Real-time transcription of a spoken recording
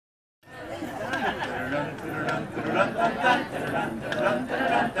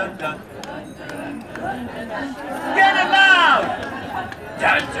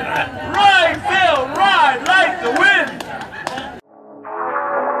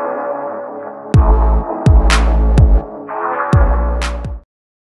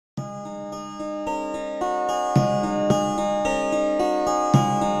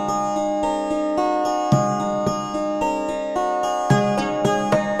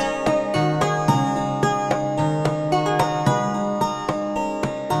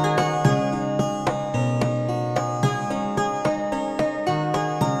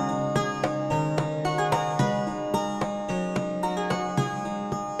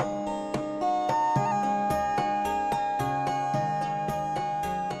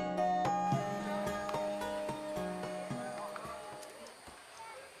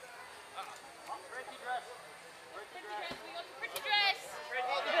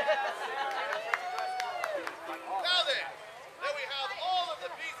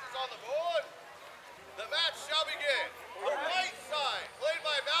on the board. The match shall begin. The right side, played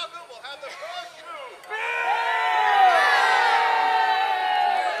by Malcolm, will have the first move.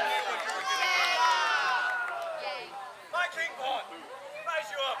 My king pawn, raise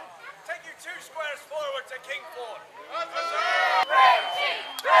you up. Take you 2 squares forward to king pawn.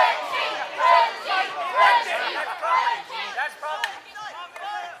 That's probably.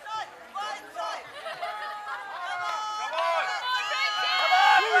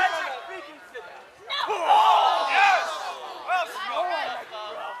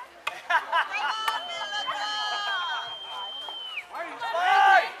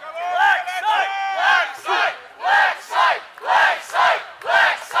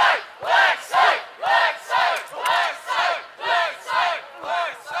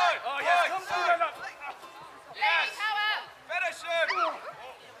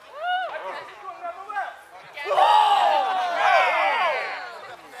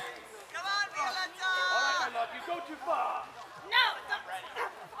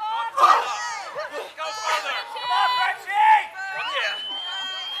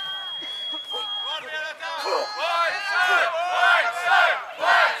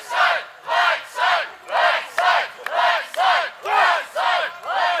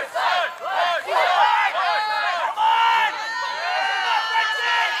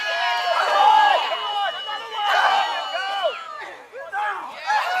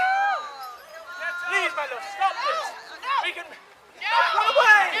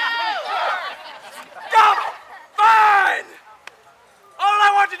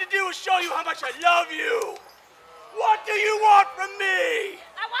 Show you how much I love you. What do you want from me?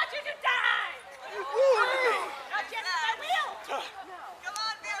 I want you to die. You ruined me. Not yet, I will. Come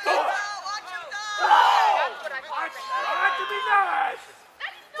on, Violetta, watch him die. That's what I want. I like to be nice.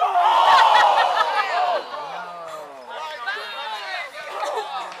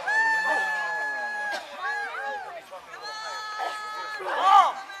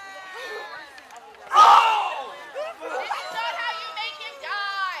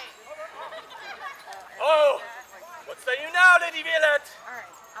 Say you now, Lady Violet. All right,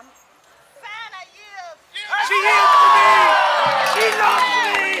 I'm fan of you. She yields to me. She loves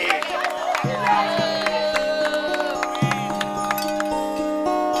me.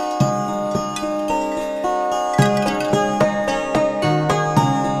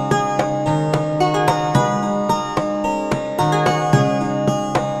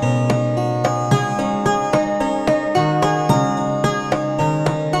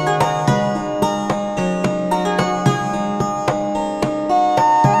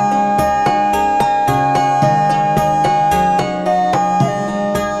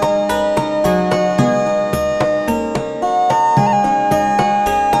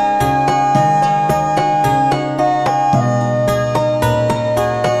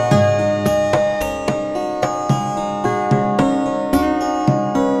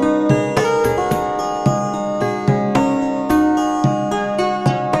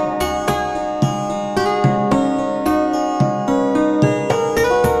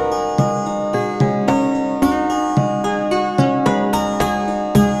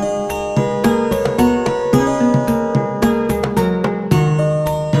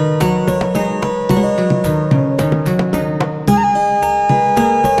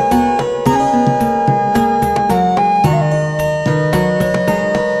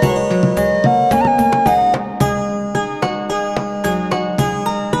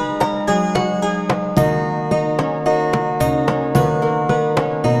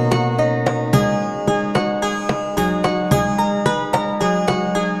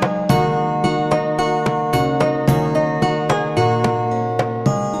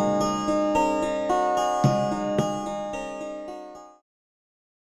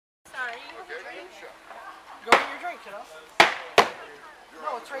 Go get your drink, kiddo.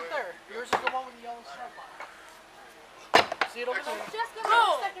 No, it's right there. Yours is the one with the yellow stripe on it. See it over there? Just go for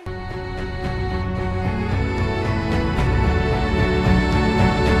a second.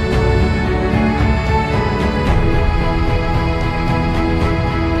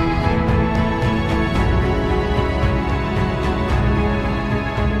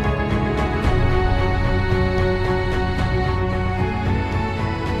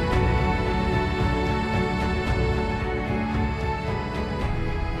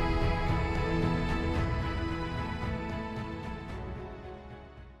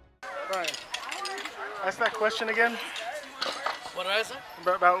 Ask that question again. What did I say?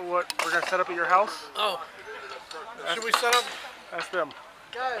 About what we're going to set up at your house. Oh. Should we set up? Ask them.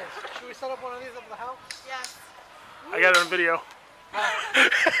 Guys, should we set up one of these up at the house? Yes. I got it on video.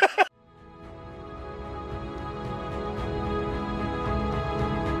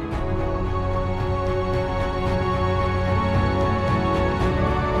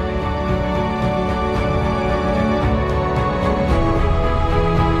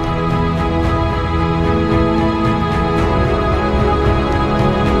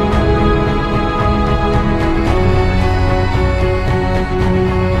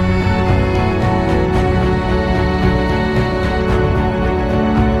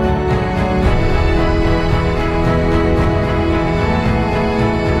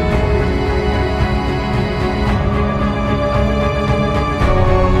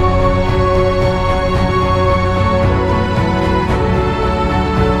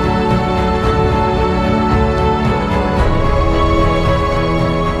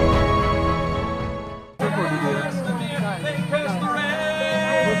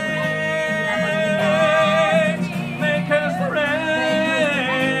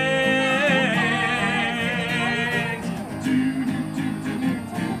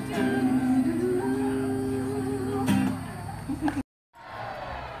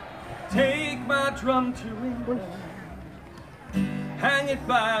 drum to England, hang it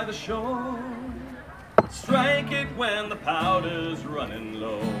by the shore, strike it when the powder's running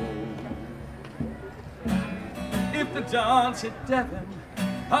low. If the dance hit Devon,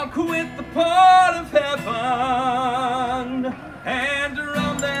 I'll quit the port of heaven and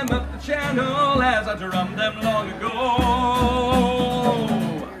drum them up the channel as I drummed them long ago.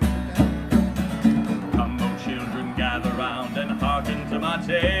 Come, O children, gather round and hearken to my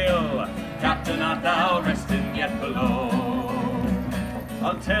tale. Captain, art thou resting yet below?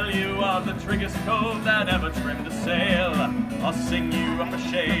 I'll tell you of the triggest cove that ever trimmed a sail. I'll sing you up a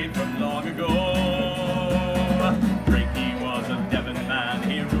shade from long ago. Drake, he was a Devon man,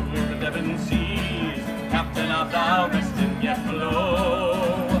 he ruled the Devon seas. Captain, art thou resting yet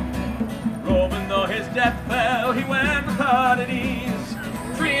below? Roving though his death fell, he went without at ease,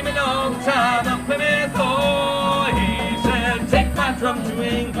 dreaming all the time of Plymouth. Oh, he said, take my drum to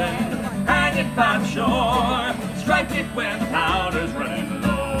England, hang it by the shore, strike it when the powder's running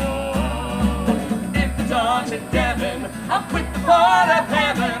low. If the dawn's in Devon, I'll quit the port of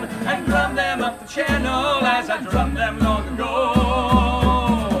heaven and drum them up the channel as I drummed them long ago.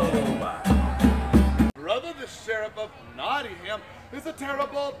 Brother, the Sheriff of Nottingham is a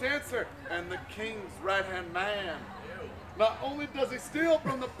terrible dancer and the king's right-hand man. Not only does he steal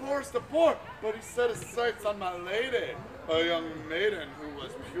from the poorest of poor, but he set his sights on my lady, a young maiden who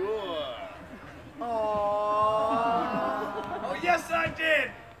was pure. Aww. Oh, yes, I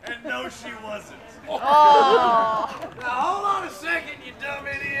did. And no, she wasn't. Oh. Now, hold on a second, you dumb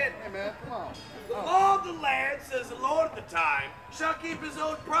idiot. Hey, man, come on. All the land, says the Lord at the time, shall keep his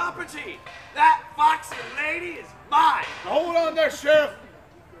own property. That foxy lady is mine. Now, hold on there, Sheriff.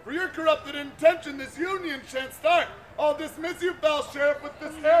 For your corrupted intention, this union shan't start. I'll dismiss you, foul sheriff, with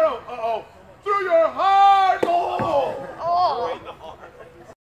this arrow. Uh-oh. Through your heart! Oh! Oh.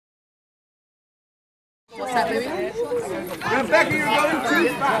 What's that, baby? Rebecca, you're going too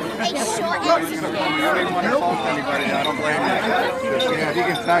fast. Anybody, I don't blame him. Yeah, he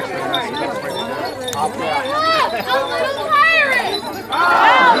can text me. Look, those little pirates!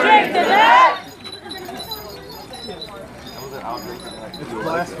 I'll drink to that! It's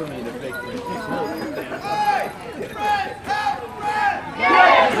blasphemy to fake me.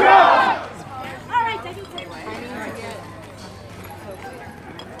 All right, Daddy.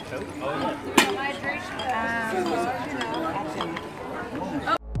 Hydration.